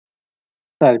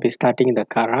So I'll be starting the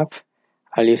karaf.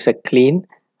 I'll use a clean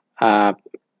uh,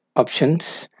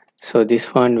 options. So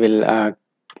this one will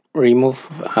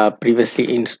remove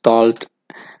previously installed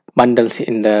bundles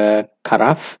in the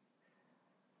karaf,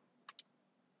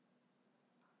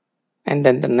 and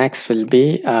then the next will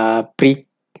be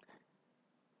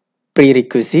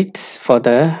prerequisites for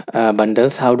the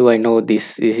bundles. How do I know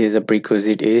this is a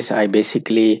prerequisite? Is I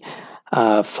basically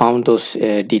found those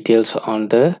details on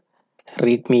the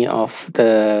readme of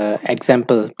the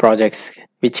example projects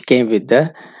which came with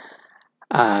the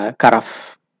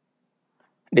karaf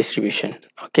distribution.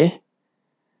 Okay,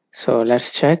 so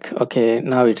let's check. Okay,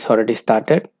 now it's already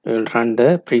started. We'll run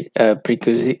the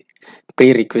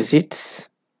prerequisites.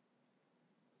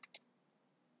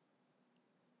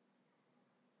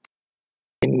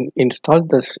 Install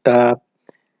this. The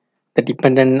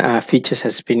dependent features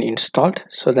has been installed.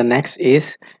 So the next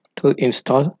is to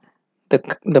install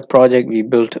the project we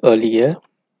built earlier.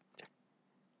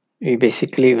 We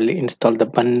basically will install the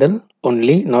bundle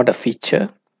only, not a feature.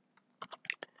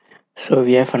 So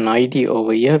we have an ID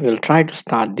over here. We'll try to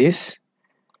start this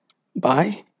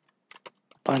by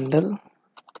bundle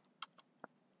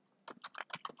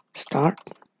start.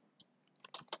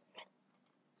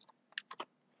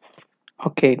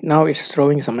 Okay, now it's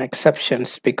throwing some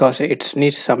exceptions because it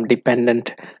needs some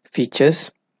dependent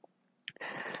features.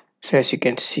 So as you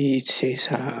can see, it says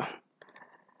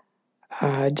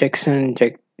Jax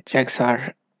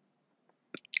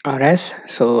RS.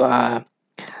 So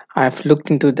I've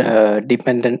looked into the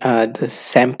dependent the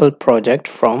sample project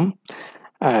from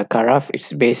karaf.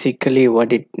 It's basically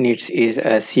what it needs is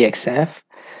a CXF.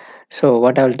 So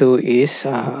what I'll do is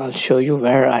I'll show you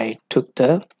where I took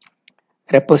the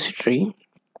repository.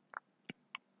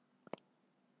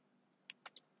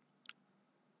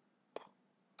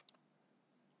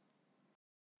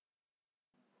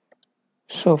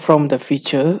 So from the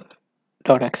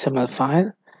feature.xml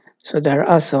file, so there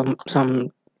are some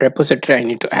repository I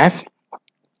need to have.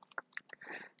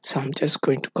 So I'm just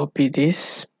going to copy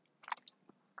this.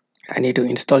 I need to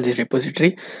install this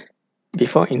repository.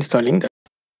 Before installing the,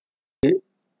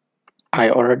 I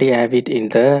already have it in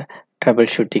the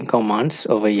troubleshooting commands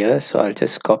over here, so I'll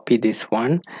just copy this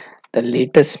one. The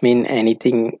latest mean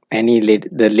anything,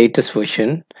 the latest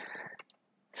version.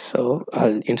 So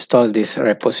I'll install this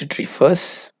repository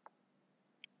first.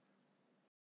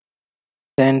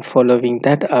 Then following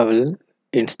that, I will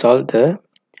install the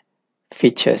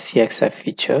feature, CXF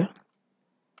feature.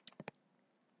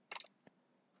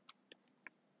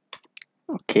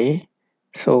 Okay,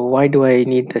 so why do I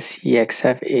need the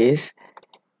CXF is,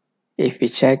 if we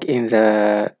check in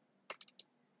the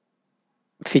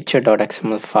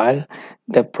feature.xml file,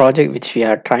 the project which we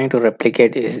are trying to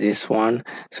replicate is this one.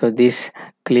 So this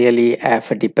clearly have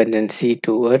a dependency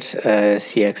towards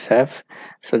CXF,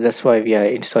 so that's why we are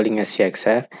installing a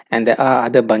CXF. And there are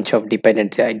other bunch of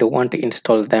dependencies. I don't want to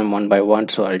install them one by one,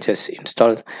 so I'll just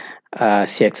install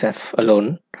CXF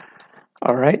alone.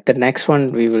 All right, the next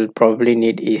one we will probably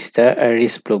need is the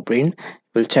Iris blueprint.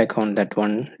 We'll check on that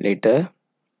one later.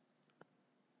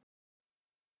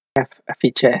 A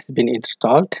feature has been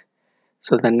installed.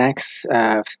 So the next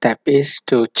step is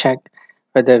to check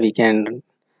whether we can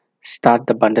start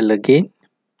the bundle again.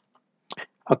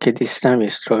 Okay, this time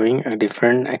it's throwing a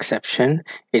different exception.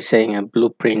 It's saying a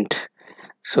blueprint.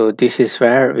 So this is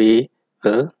where we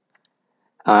will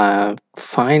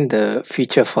find the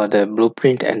feature for the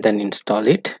blueprint and then install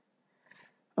it.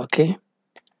 Okay.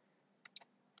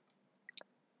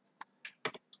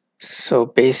 So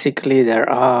basically there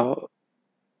are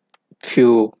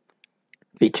few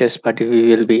features, but we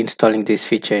will be installing this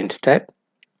feature instead.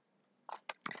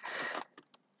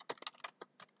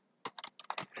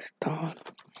 Install.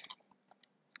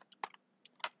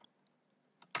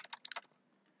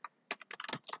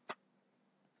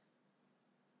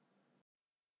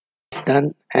 It's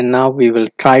done, and now we will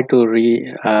try to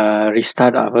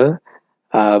restart our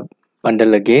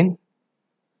bundle again.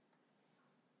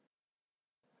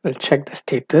 We'll check the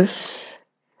status.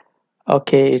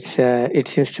 Okay, it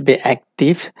seems to be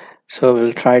active, so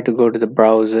we'll try to go to the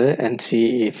browser and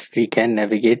see if we can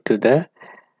navigate to the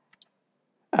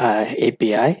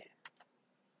API.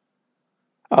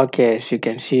 Okay, as you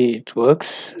can see, it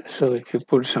works. So if you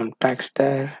put some text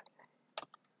there,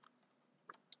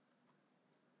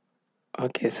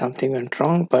 okay, something went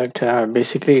wrong, but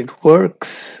basically it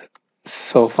works.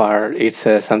 So far it's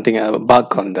something, a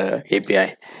bug on the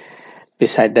API.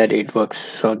 Beside that, it works.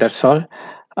 So that's all.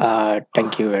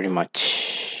 Thank you very much.